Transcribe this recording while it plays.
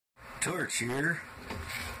Torch here.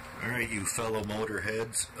 Alright, you fellow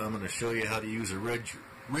motorheads, I'm going to show you how to use a ridge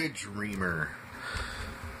reamer.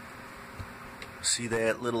 See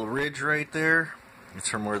that little ridge right there? It's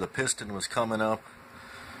from where the piston was coming up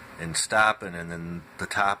and stopping, and then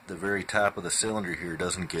the very top of the cylinder here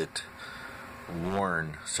doesn't get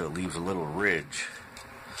worn, so it leaves a little ridge.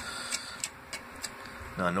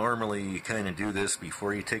 Now normally you kind of do this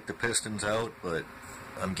before you take the pistons out, but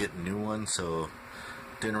I'm getting new ones, so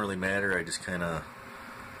it didn't really matter. I just kind of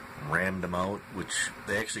rammed them out, which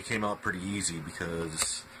they actually came out pretty easy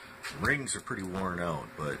because the rings are pretty worn out.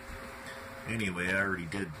 But anyway, I already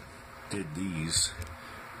did these.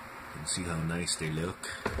 You can see how nice they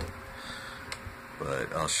look.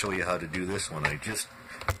 But I'll show you how to do this one. I just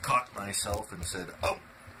caught myself and said, oh,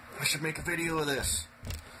 I should make a video of this.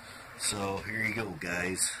 So here you go,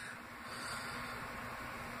 guys.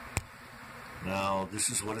 Now this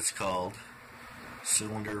is what it's called,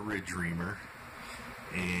 cylinder ridge reamer.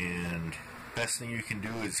 And best thing you can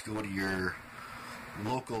do is go to your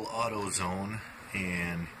local AutoZone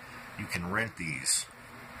and you can rent these.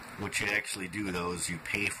 What you actually do though is you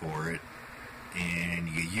pay for it and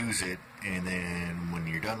you use it, and then when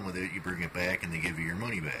you're done with it you bring it back and they give you your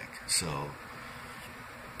money back. So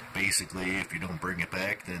basically if you don't bring it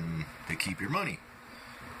back then they keep your money.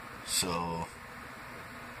 So,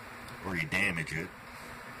 or you damage it.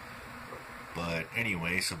 But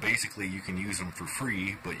anyway, so basically you can use them for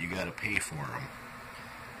free, but you gotta pay for them.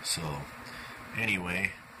 So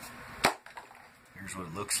anyway, here's what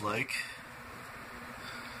it looks like.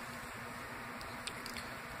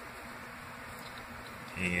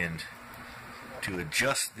 And to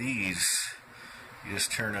adjust these, you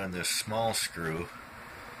just turn on this small screw.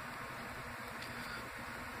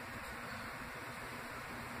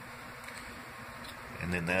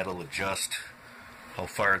 And then that'll adjust how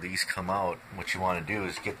far these come out. What you want to do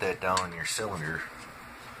is get that down in your cylinder,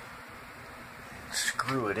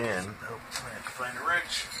 screw it in. Oh, I have to find a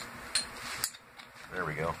wrench. There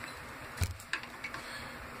we go.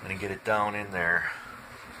 I'm going to get it down in there.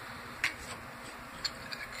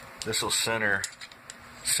 This will center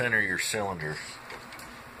your cylinder,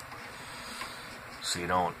 so you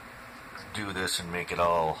don't do this and make it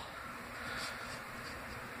all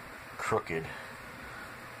crooked.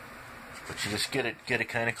 But you just get it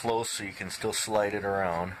kind of close so you can still slide it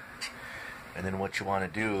around. And then what you want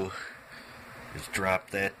to do is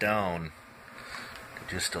drop that down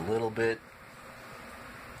to just a little bit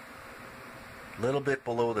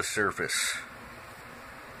below the surface,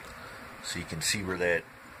 so you can see where that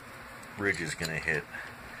ridge is going to hit.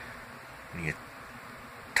 And you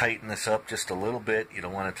tighten this up just a little bit. You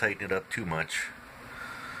don't want to tighten it up too much,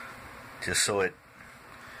 just so it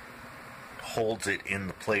holds it in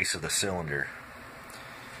the place of the cylinder.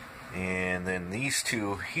 And then these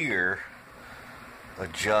two here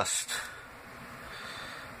adjust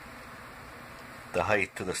the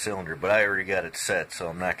height to the cylinder, but I already got it set, so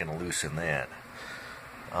I'm not going to loosen that.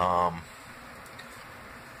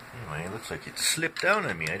 Anyway, it looks like it slipped down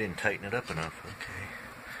on me. I didn't tighten it up enough. Okay,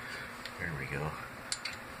 there we go.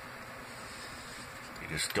 You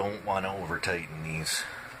just don't want to over tighten these.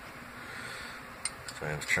 So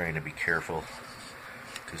I was trying to be careful,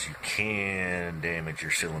 because you can damage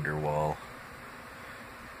your cylinder wall.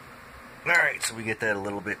 Alright, so we get that a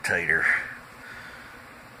little bit tighter.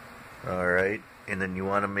 Alright, and then you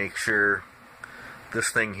want to make sure this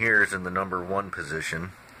thing here is in the number 1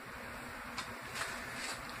 position.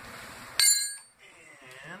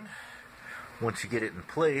 And once you get it in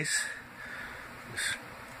place, just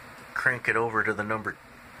crank it over to the number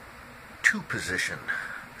 2 position.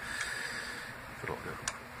 It'll go.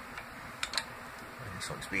 This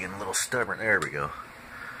one's being a little stubborn. There we go.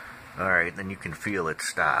 Alright, then you can feel it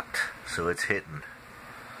stopped. So it's hitting.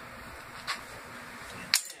 And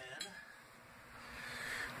then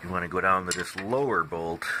you want to go down to this lower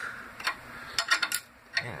bolt.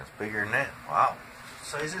 Yeah, it's bigger than that. Wow. What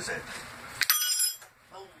size is it?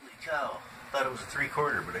 Holy cow. Thought it was a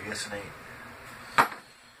 3/4, but I guess it ain't.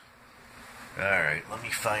 Alright, let me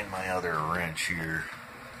find my other wrench here.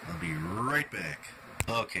 I'll be right back.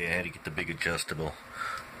 Okay, I had to get the big adjustable.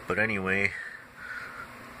 But anyway,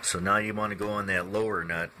 so now you want to go on that lower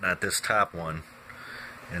nut, not this top one.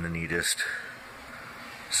 And then you just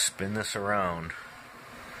spin this around.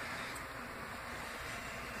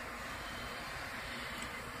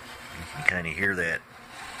 You can kind of hear that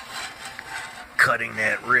cutting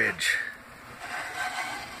that ridge.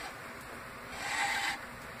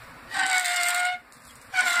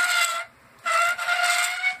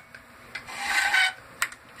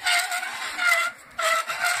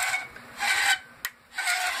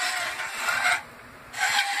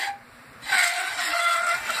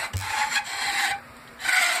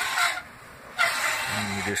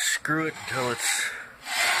 just screw it until it's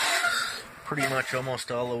pretty much almost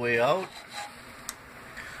all the way out.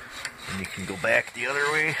 And you can go back the other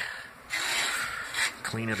way,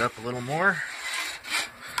 clean it up a little more.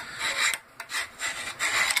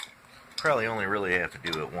 Probably only really have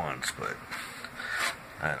to do it once, but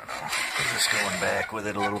I don't know. I'm just going back with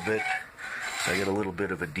it a little bit. So I get a little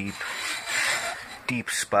bit of a deep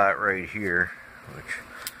spot right here, which,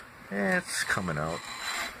 it's coming out.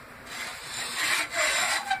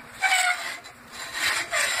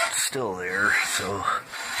 It's still there, so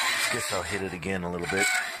I guess I'll hit it again a little bit.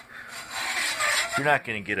 You're not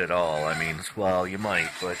going to get it all. I mean, well, you might,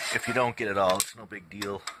 but if you don't get it all, it's no big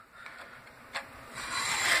deal.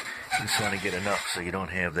 You just want to get enough so you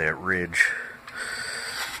don't have that ridge.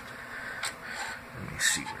 Let me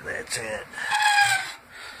see where that's at.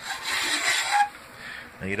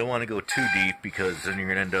 Now you don't want to go too deep because then you're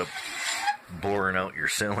going to end up boring out your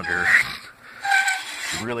cylinder.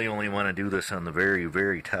 You really only want to do this on the very,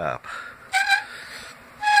 very top.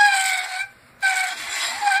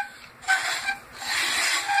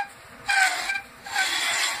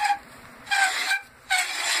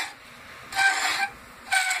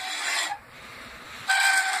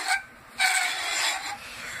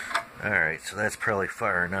 Alright, so that's probably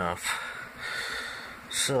far enough.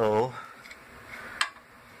 So,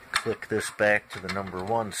 click this back to the number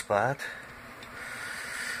 1 spot.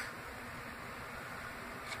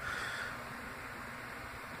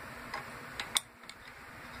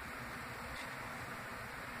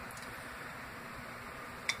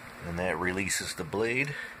 And that releases the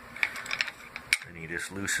blade. And you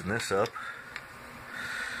just loosen this up.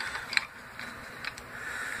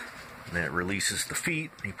 And that releases the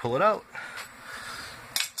feet, and you pull it out.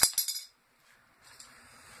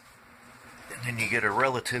 And then you get a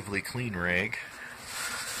relatively clean rag.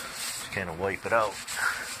 Just kind of wipe it out.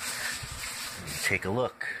 And you take a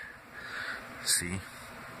look. See? You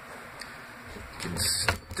can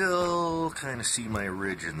still kind of see my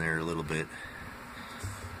ridge in there a little bit.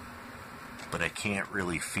 But I can't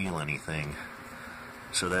really feel anything.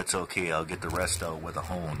 So that's okay, I'll get the rest out with a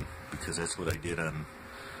hone. Because that's what I did on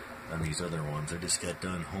these other ones. I just got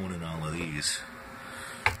done honing all of these.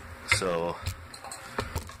 So,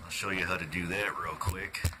 I'll show you how to do that real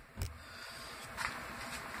quick.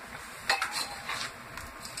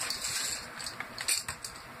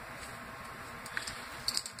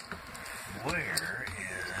 Where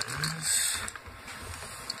is...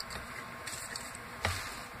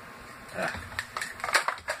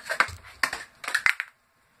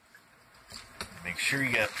 Make sure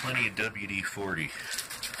you got plenty of WD-40.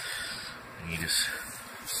 And you just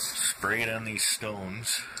spray it on these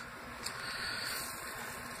stones.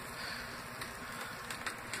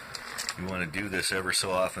 You want to do this ever so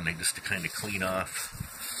often just to kind of clean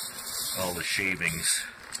off all the shavings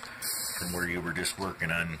from where you were just working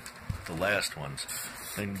on the last ones.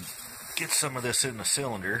 Then get some of this in the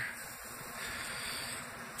cylinder.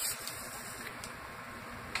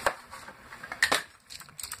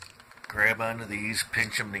 Grab onto these,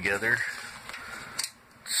 pinch them together,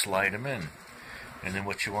 slide them in. And then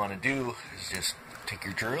what you want to do is just take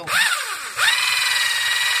your drill.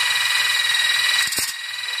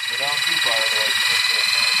 Get out too far though.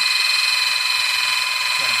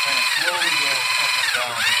 And kind of slowly go up and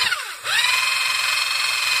down.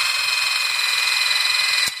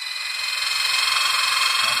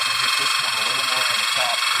 I'm going to get this one a little more on the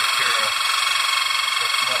top to take care of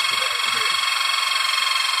what's left of that ridge.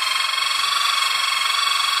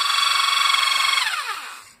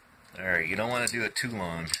 Alright, you don't want to do it too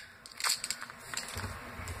long.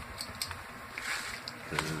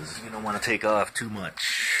 Because you don't want to take off too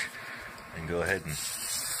much. And go ahead and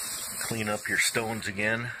clean up your stones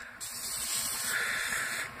again.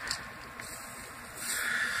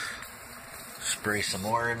 Spray some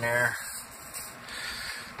more in there.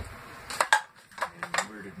 And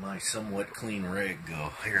where did my somewhat clean rag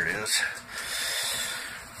go? Here it is.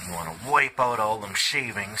 You want to wipe out all them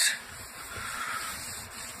shavings.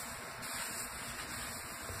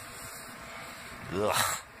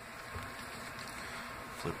 Ugh.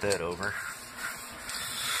 Flip that over.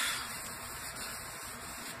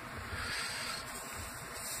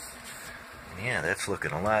 Yeah, that's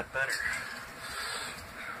looking a lot better.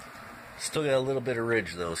 Still got a little bit of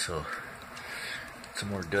ridge though, so some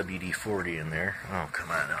more WD-40 in there. Oh,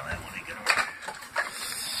 come on now, that one ain't gonna work.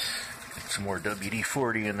 Get some more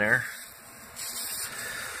WD-40 in there.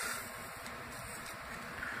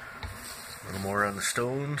 A little more on the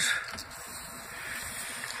stones.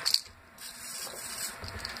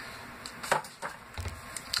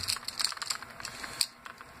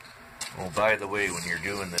 Oh, by the way, when you're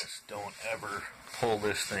doing this, don't ever pull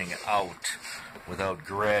this thing out without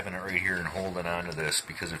grabbing it right here and holding onto this,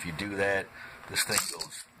 because if you do that, this thing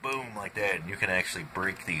goes boom like that, and you can actually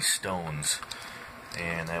break these stones,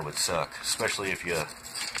 and that would suck, especially if you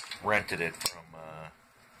rented it from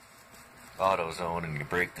AutoZone and you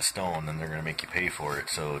break the stone, then they're going to make you pay for it.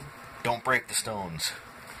 So don't break the stones.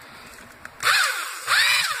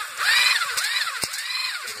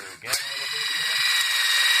 Again,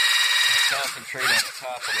 concentrate on the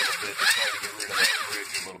top a little bit to try to get rid of that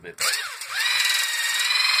ridge a little bit better.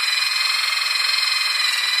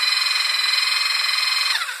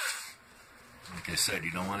 Like I said,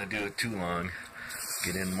 you don't want to do it too long.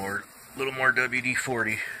 Get in a little more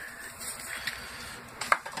WD-40.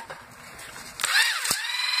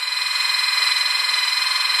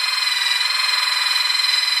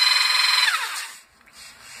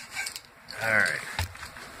 Alright,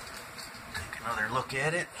 take another look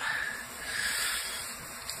at it.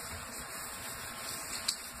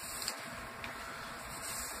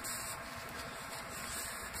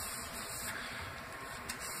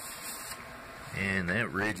 And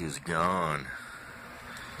that ridge is gone.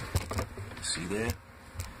 See that?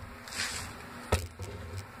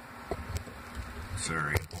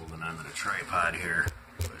 Sorry, I'm holding onto the tripod here,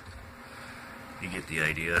 but you get the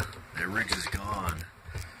idea. That ridge is gone.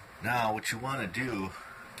 Now, what you want to do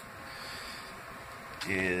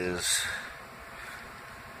is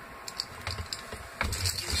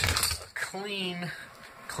get a clean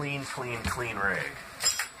rag.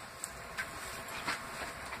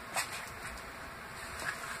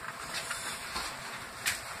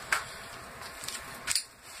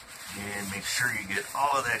 And make sure you get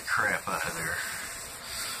all of that crap out of there.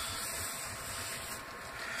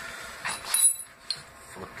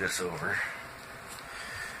 Flip this over.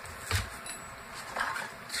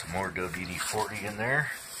 Some more WD-40 in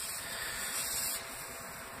there.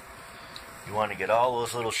 You want to get all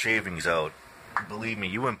those little shavings out. Believe me,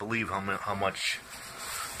 you wouldn't believe how much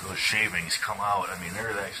those shavings come out. I mean,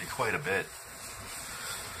 there's actually quite a bit.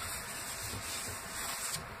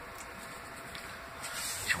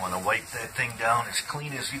 You want to wipe that thing down as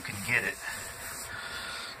clean as you can get it.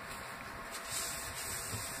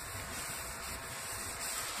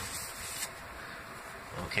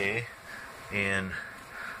 Okay, and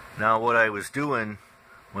now what I was doing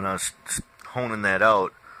when I was honing that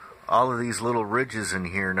out, all of these little ridges in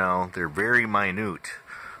here now, they're very minute,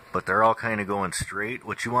 but they're all kind of going straight.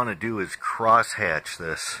 What you want to do is cross hatch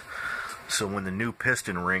this, so when the new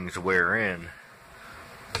piston rings wear in,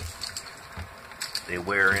 they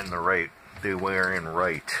wear in right,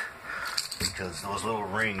 because those little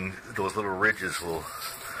ridges will,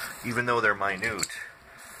 even though they're minute,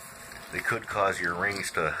 they could cause your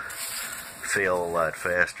rings to fail a lot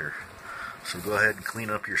faster. So go ahead and clean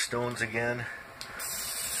up your stones again.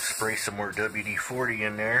 Spray some more WD-40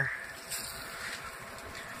 in there.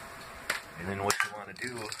 And then what you want to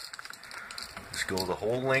do is go the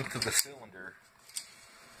whole length of the cylinder,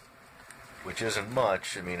 which isn't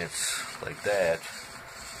much. I mean, it's like that.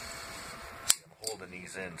 I'm holding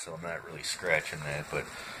these in, so I'm not really scratching that, but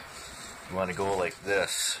you want to go like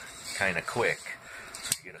this, kind of quick,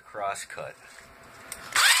 so you get a cross cut.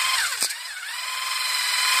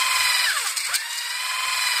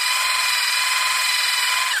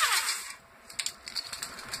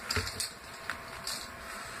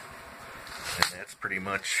 And that's pretty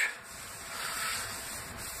much,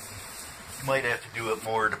 you might have to do it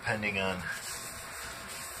more depending on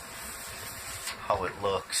how it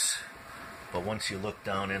looks, but once you look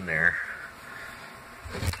down in there,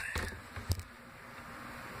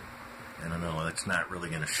 I don't know, it's not really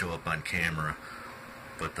going to show up on camera,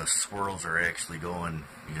 but the swirls are actually going,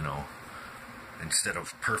 you know, instead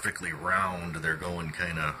of perfectly round, they're going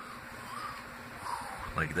kind of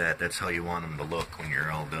like that. That's how you want them to look when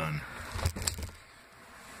you're all done.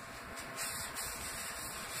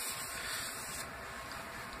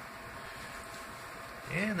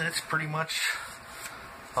 And that's pretty much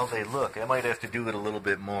how they look. I might have to do it a little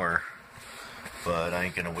bit more, but I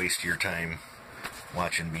ain't going to waste your time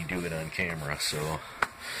watching me do it on camera. So,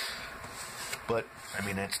 but I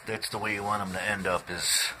mean, that's the way you want them to end up,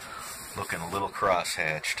 is looking a little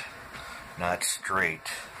cross-hatched, not straight.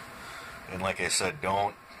 And like I said,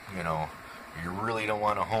 don't, you know, you really don't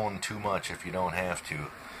want to hone too much if you don't have to.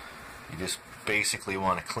 You just basically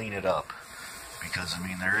want to clean it up, because I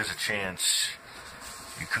mean, there is a chance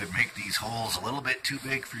you could make these holes a little bit too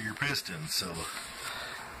big for your piston, so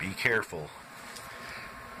be careful.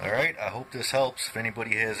 Alright, I hope this helps. If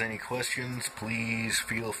anybody has any questions, please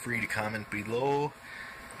feel free to comment below,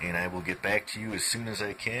 and I will get back to you as soon as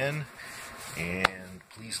I can. And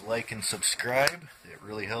please like and subscribe. It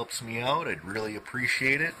really helps me out. I'd really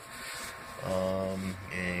appreciate it.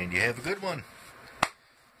 And you have a good one.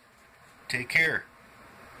 Take care.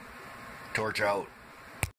 Torch out.